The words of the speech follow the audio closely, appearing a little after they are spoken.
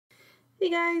Hey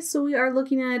guys, so we are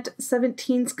looking at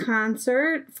 17's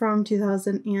concert from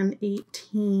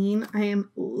 2018. I am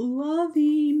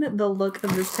loving the look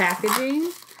of this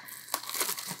packaging.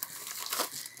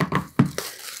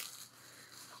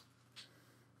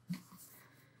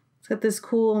 It's got this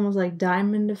cool, almost like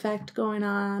diamond effect going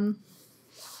on.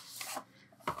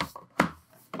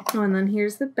 Oh, and then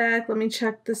here's the back. Let me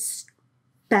check the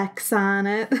specs on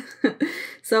it.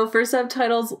 So for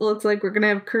subtitles, looks like we're going to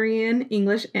have Korean,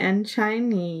 English, and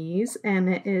Chinese, and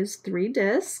it is 3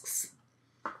 discs.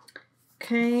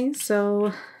 Okay,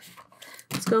 so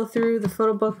let's go through the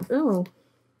photo book. Oh,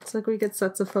 looks like we get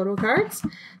sets of photo cards,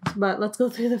 but let's go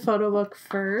through the photo book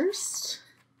first.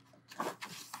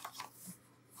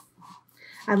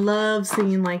 I love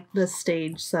seeing like the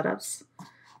stage setups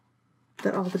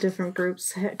that all the different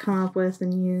groups come up with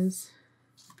and use.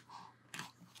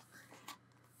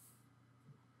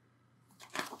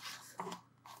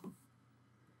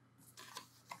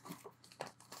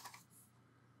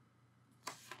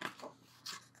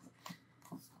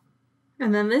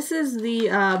 And then this is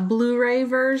the Blu-ray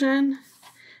version.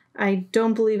 I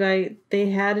don't believe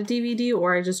they had a DVD,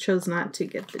 or I just chose not to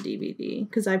get the DVD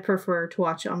because I prefer to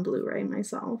watch it on Blu-ray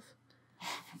myself.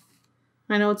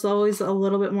 I know it's always a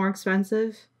little bit more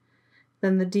expensive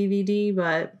than the DVD,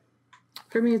 but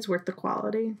for me it's worth the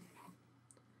quality.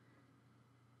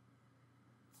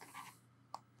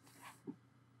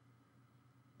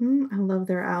 I love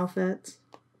their outfits.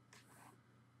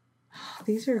 Oh,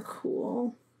 these are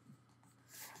cool.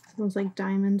 Sounds like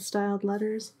diamond styled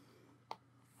letters.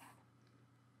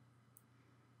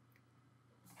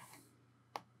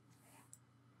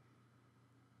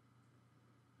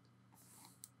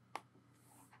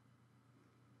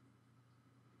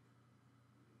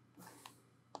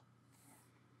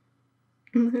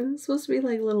 It's supposed to be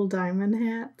like little diamond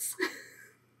hats.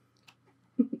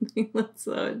 They look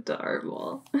so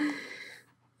adorable.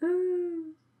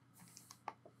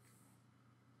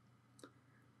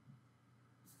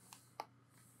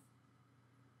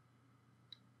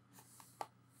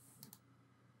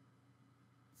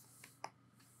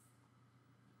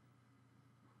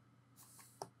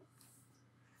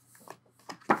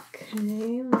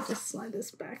 Okay, let's just slide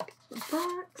this back in the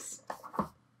box.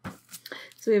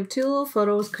 So we have 2 little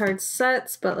photos card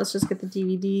sets, but let's just get the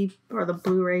DVD or the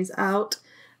Blu-rays out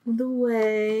of the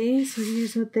way. So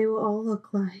here's what they will all look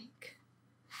like.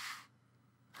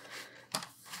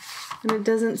 And it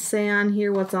doesn't say on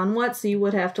here what's on what, so you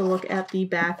would have to look at the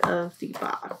back of the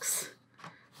box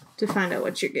to find out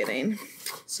what you're getting.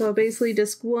 So basically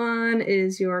disc 1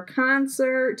 is your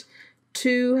concert.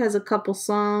 2 has a couple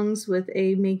songs with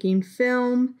a making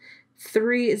film.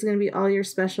 3 is going to be all your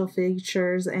special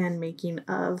features and making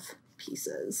of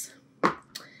pieces.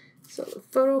 So the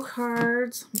photo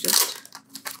cards,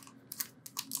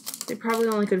 they probably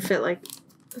only could fit like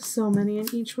so many in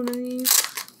each one of these.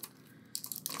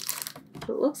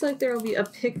 So it looks like there will be a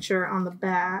picture on the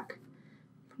back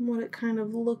from what it kind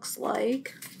of looks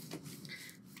like.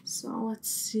 So let's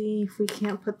see if we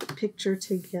can't put the picture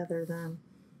together then.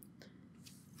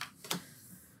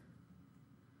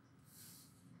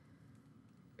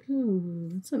 Ooh,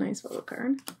 that's a nice photo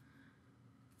card.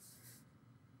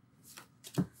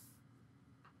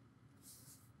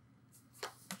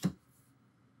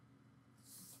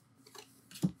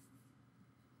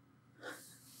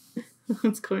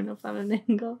 It's going up on an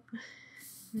angle.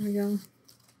 There we go.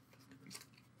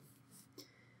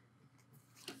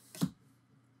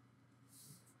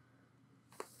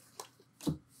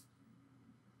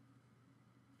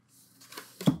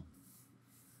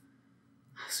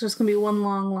 So it's going to be one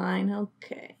long line.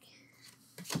 Okay.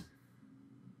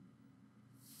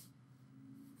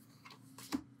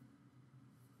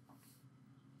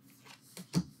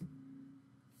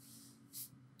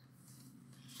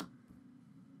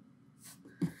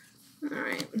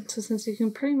 Alright, so since you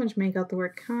can pretty much make out the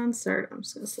word concert, I'm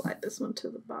just going to slide this one to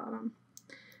the bottom.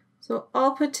 So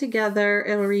all put together,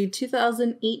 it'll read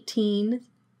 2018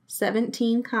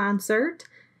 17 concert,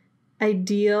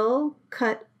 ideal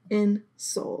cut in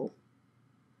Seoul.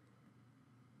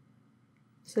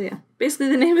 So yeah, basically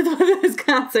the name of what this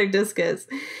concert disc is.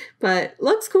 But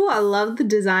looks cool. I love the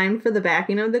design for the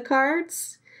backing of the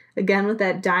cards. Again, with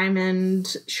that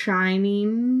diamond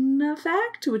shining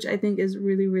effect, which I think is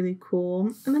really, really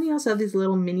cool. And then you also have these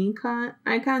little mini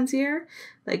icons here,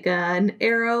 like an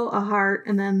arrow, a heart,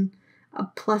 and then a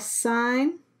plus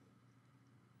sign.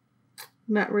 I'm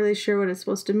not really sure what it's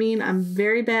supposed to mean. I'm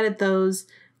very bad at those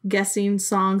guessing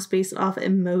songs based off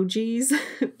emojis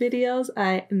videos.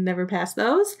 I never pass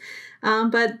those.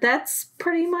 But that's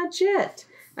pretty much it.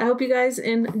 I hope you guys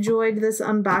enjoyed this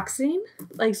unboxing.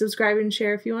 Like, subscribe, and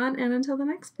share if you want. And until the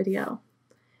next video.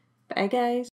 Bye,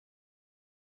 guys.